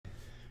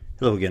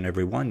Hello again,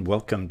 everyone.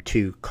 Welcome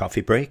to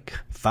Coffee Break.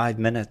 5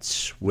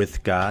 minutes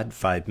with God,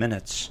 5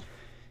 minutes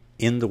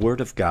in the Word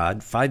of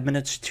God, 5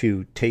 minutes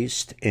to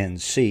taste and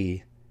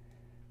see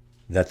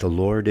that the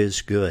Lord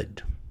is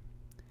good.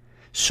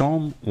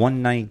 Psalm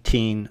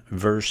 119,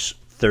 verse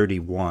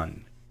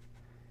 31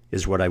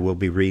 is what I will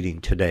be reading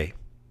today.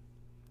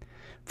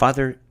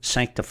 Father,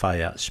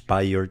 sanctify us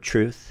by your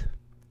truth.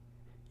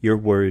 Your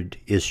word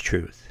is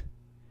truth.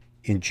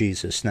 In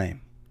Jesus'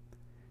 name,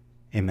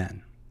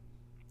 amen.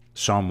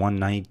 Psalm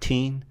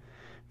 119,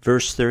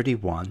 verse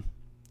 31.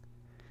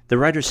 The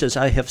writer says,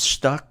 I have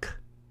stuck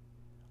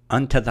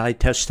unto thy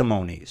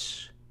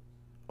testimonies,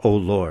 O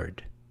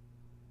Lord.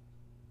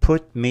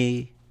 Put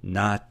me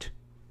not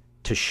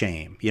to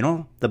shame. You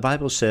know, the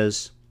Bible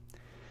says,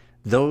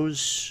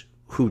 those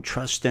who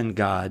trust in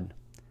God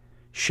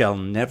shall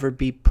never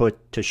be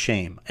put to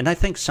shame. And I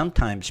think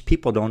sometimes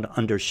people don't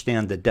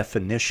understand the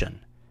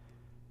definition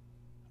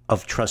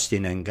of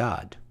trusting in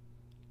God.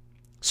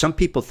 Some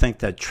people think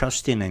that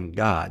trusting in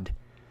God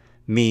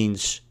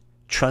means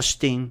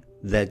trusting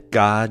that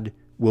God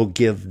will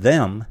give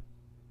them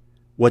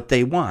what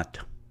they want.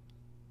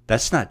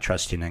 That's not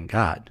trusting in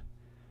God.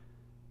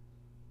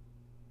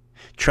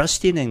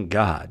 Trusting in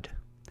God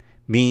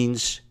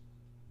means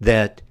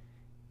that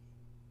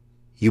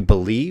you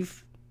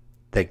believe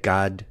that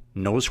God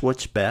knows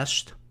what's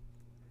best.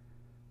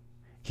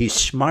 He's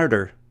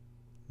smarter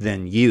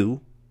than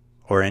you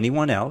or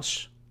anyone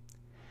else.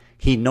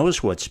 He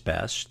knows what's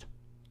best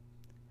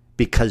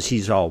because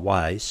he's all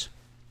wise.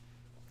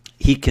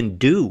 He can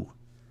do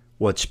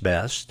what's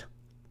best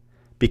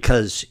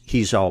because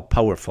he's all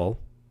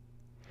powerful.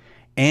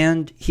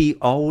 And he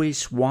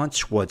always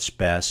wants what's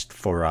best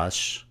for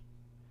us,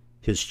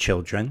 his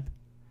children,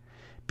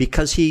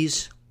 because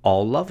he's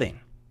all loving.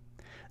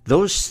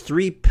 Those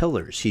three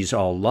pillars, he's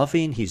all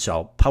loving, he's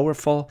all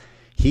powerful,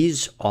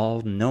 he's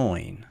all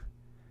knowing.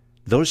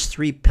 Those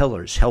three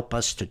pillars help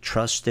us to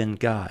trust in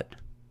God.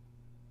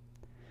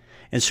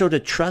 And so to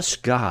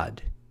trust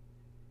God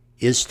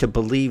is to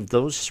believe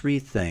those three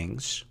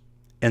things.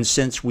 And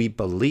since we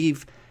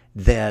believe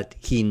that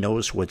he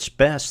knows what's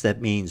best, that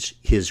means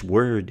his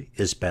word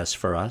is best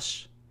for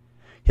us.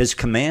 His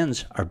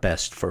commands are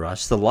best for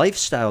us. The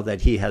lifestyle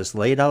that he has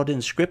laid out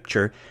in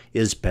Scripture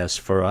is best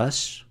for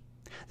us.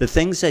 The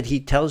things that he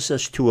tells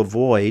us to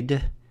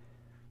avoid,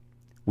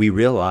 we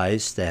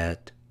realize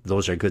that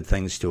those are good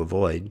things to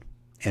avoid,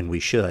 and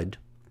we should.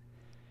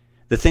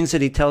 The things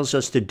that he tells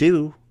us to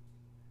do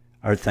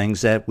are things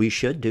that we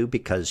should do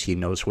because he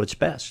knows what's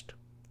best.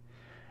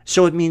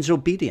 So it means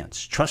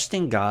obedience.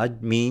 Trusting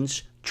God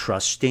means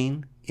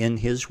trusting in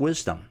his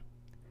wisdom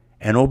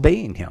and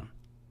obeying him,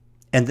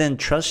 and then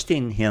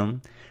trusting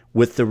him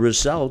with the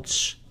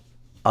results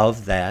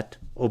of that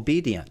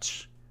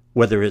obedience.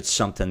 Whether it's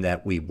something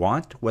that we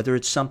want, whether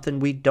it's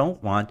something we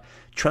don't want,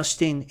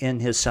 trusting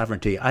in his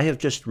sovereignty. I have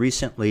just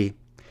recently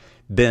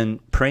been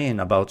praying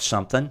about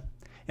something,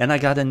 and I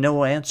got a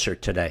no answer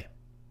today.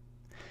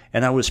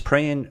 And I was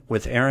praying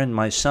with Aaron,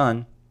 my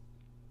son,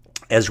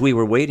 as we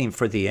were waiting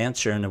for the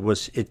answer, and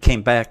it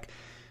came back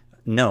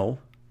no,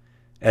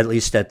 at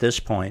least at this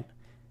point.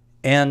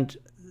 And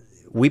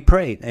we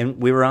prayed,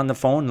 and we were on the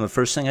phone, and the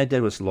first thing I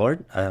did was,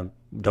 Lord,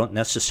 don't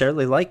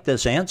necessarily like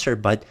this answer,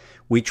 but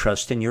we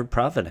trust in your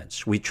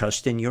providence. We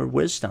trust in your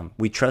wisdom.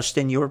 We trust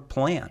in your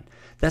plan.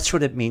 That's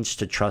what it means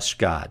to trust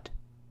God.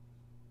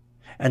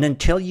 And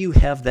until you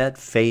have that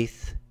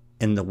faith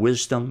in the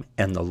wisdom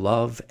and the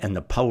love and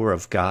the power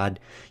of God,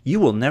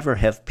 you will never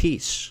have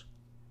peace.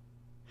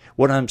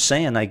 What I'm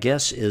saying, I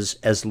guess, is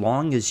as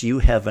long as you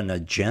have an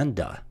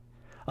agenda,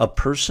 a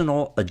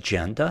personal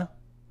agenda,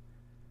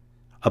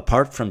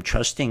 apart from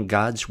trusting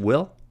God's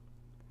will,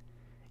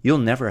 you'll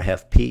never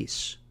have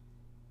peace.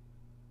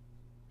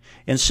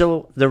 And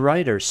so the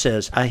writer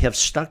says, I have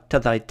stuck to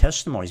thy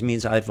testimonies. It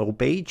means I've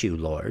obeyed you,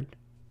 Lord.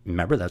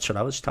 Remember, that's what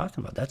I was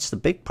talking about. That's the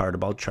big part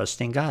about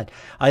trusting God.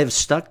 I have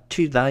stuck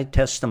to thy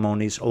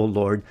testimonies, O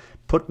Lord.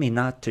 Put me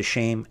not to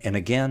shame. And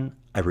again,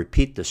 I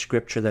repeat the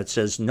scripture that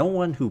says, no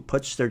one who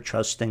puts their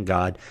trust in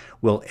God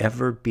will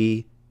ever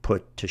be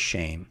put to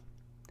shame.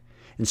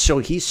 And so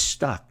he's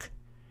stuck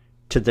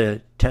to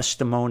the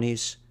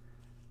testimonies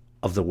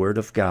of the Word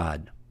of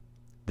God.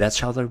 That's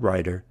how the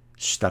writer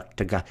stuck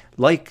to God.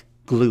 Like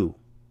glue.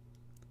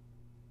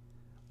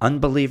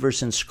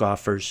 Unbelievers and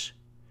scoffers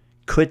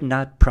could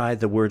not pry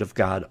the Word of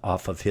God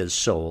off of his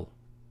soul.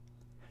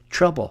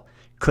 Trouble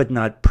could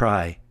not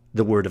pry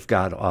the Word of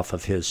God off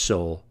of his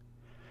soul.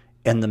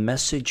 And the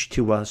message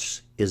to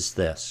us is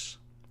this: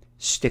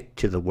 stick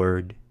to the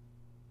Word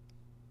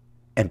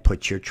and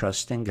put your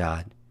trust in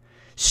God.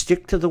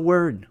 Stick to the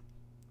Word.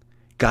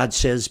 God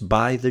says,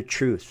 buy the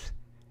truth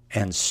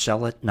and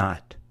sell it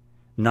not.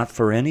 Not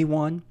for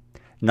anyone,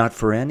 not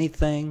for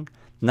anything,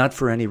 not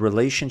for any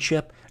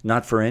relationship,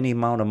 not for any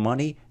amount of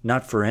money,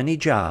 not for any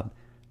job.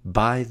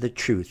 Buy the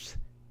truth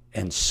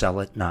and sell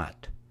it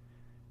not.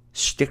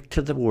 Stick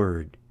to the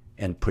Word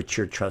and put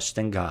your trust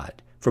in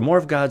God. For more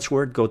of God's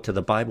Word, go to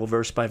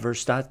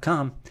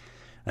thebibleversebyverse.com.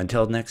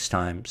 Until next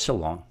time, so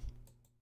long.